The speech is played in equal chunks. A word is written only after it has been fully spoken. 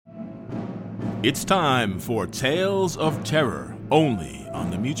It's time for Tales of Terror, only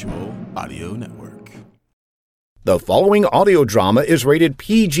on the Mutual Audio Network. The following audio drama is rated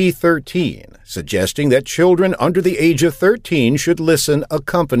PG-13, suggesting that children under the age of 13 should listen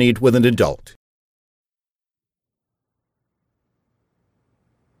accompanied with an adult.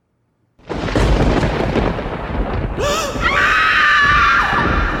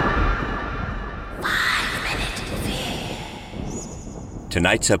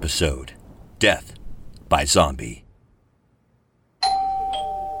 Tonight's episode, Death by Zombie.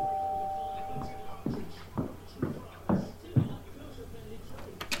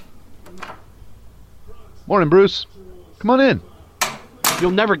 Morning, Bruce. Come on in.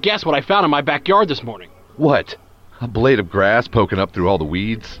 You'll never guess what I found in my backyard this morning. What? A blade of grass poking up through all the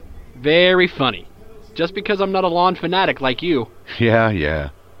weeds? Very funny. Just because I'm not a lawn fanatic like you. Yeah.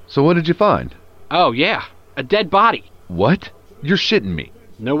 So what did you find? Oh, yeah. A dead body. What? You're shitting me.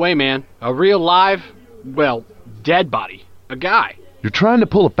 No way, man. A real live, dead body. A guy. You're trying to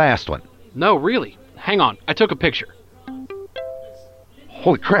pull a fast one. No, really. Hang on. I took a picture.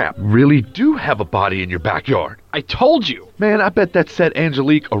 Holy crap. Really do have a body in your backyard. I told you. Man, I bet that set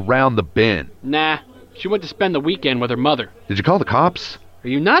Angelique around the bend. Nah. She went to spend the weekend with her mother. Did you call the cops? Are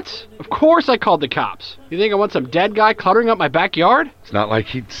you nuts? Of course I called the cops. You think I want some dead guy cluttering up my backyard? It's not like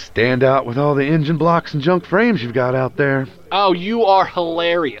he'd stand out with all the engine blocks and junk frames you've got out there. Oh, you are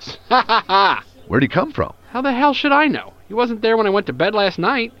hilarious. Ha ha ha. Where'd he come from? How the hell should I know? He wasn't there when I went to bed last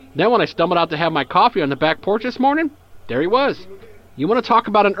night. Then when I stumbled out to have my coffee on the back porch this morning, there he was. You want to talk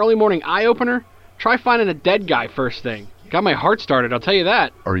about an early morning eye-opener? Try finding a dead guy first thing. Got my heart started, I'll tell you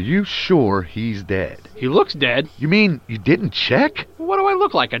that. Are you sure he's dead? He looks dead. You mean you didn't check? What do I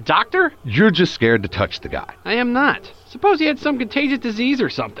look like, a doctor? You're just scared to touch the guy. I am not. Suppose he had some contagious disease or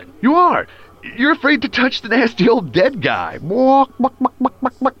something. You are. You're afraid to touch the nasty old dead guy.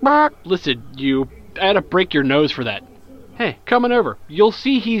 Listen, I had to break your nose for that. Hey, coming over. You'll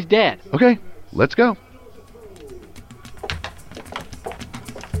see he's dead. Okay, let's go.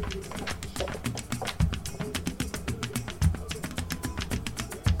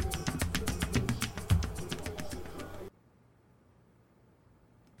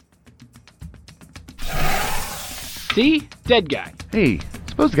 See? Dead guy. Hey,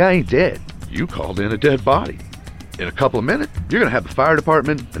 suppose the guy ain't dead. You called in a dead body. In a couple of minutes, you're going to have the fire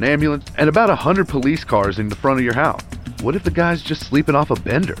department, an ambulance, and about 100 police cars in the front of your house. What if the guy's just sleeping off a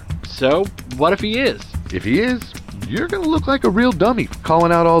bender? So, what if he is? If he is, you're going to look like a real dummy for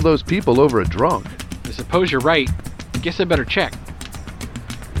calling out all those people over a drunk. I suppose you're right. Guess I better check.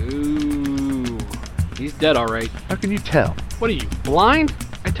 Ooh, he's dead all right. How can you tell? What are you, blind?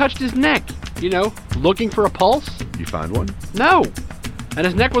 I touched his neck. Looking for a pulse? You find one? No. And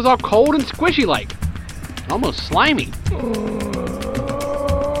his neck was all cold and squishy like. Almost slimy.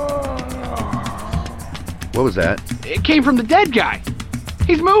 What was that? It came from the dead guy.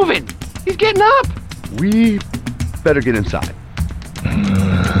 He's moving. He's getting up. We better get inside.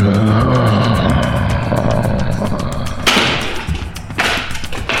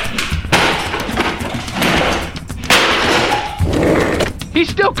 He's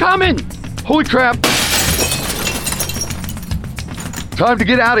still coming. Holy crap! Time to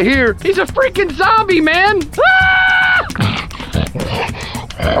get out of here! He's a freaking zombie, man!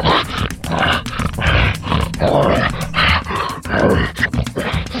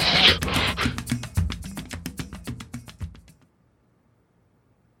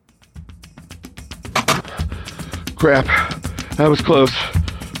 Crap, that was close.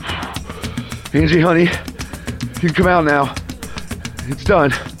 Angie, honey, you can come out now. It's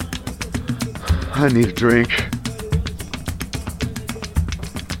done. I need a drink.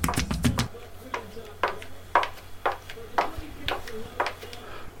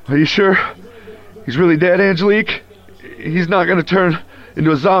 Are you sure? He's really dead, Angelique? He's not gonna turn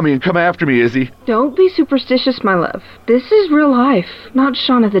into a zombie and come after me, is he? Don't be superstitious, my love. This is real life, not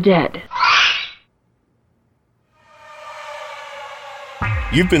Shaun of the Dead.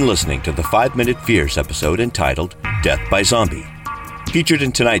 You've been listening to the 5-Minute Fears episode entitled Death by Zombie. Featured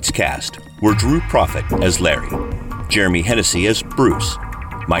in tonight's cast were Drew Prophet as Larry, Jeremy Hennessy as Bruce,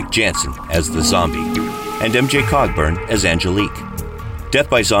 Mike Jansen as the zombie, and MJ Cogburn as Angelique. Death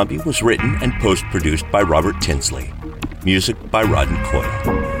by Zombie was written and post-produced by Robert Tinsley. Music by Rodden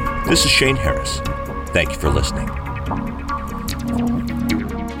Coyle. This is Shane Harris. Thank you for listening.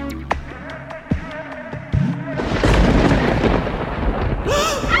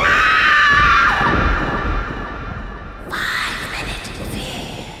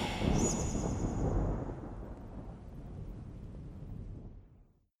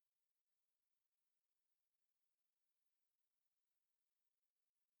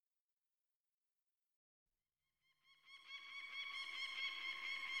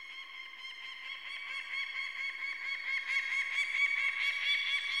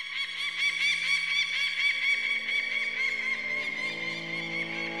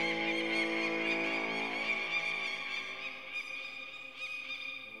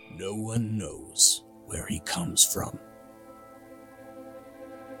 No one knows where he comes from.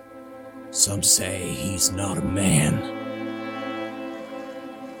 Some say he's not a man.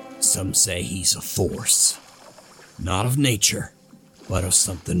 Some say he's a force. Not of nature, but of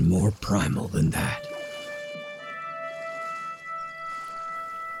something more primal than that.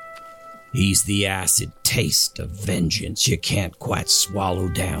 He's the acid taste of vengeance you can't quite swallow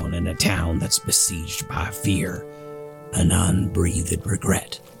down in a town that's besieged by fear and unbreathed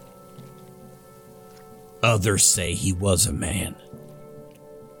regret. Others say he was a man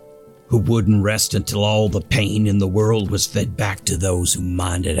who wouldn't rest until all the pain in the world was fed back to those who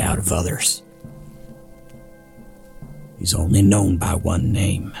mined it out of others. He's only known by one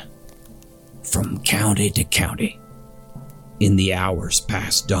name, from county to county, in the hours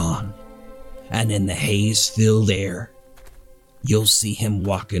past dawn, and in the haze-filled air. You'll see him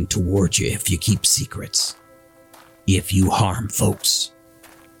walking towards you if you keep secrets, if you harm folks.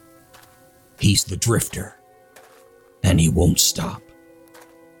 He's the Drifter, and he won't stop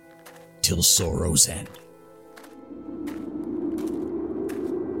till sorrow's end.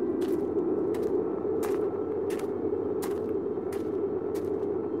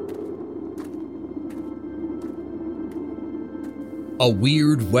 A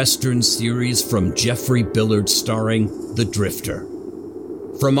weird Western series from Jeffrey Billard starring The Drifter.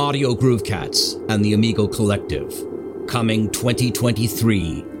 From Audio Groovecats and the Amigo Collective. Coming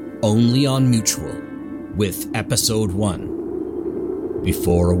 2023, only on Mutual, with Episode 1,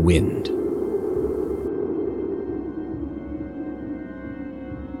 Before a Wind.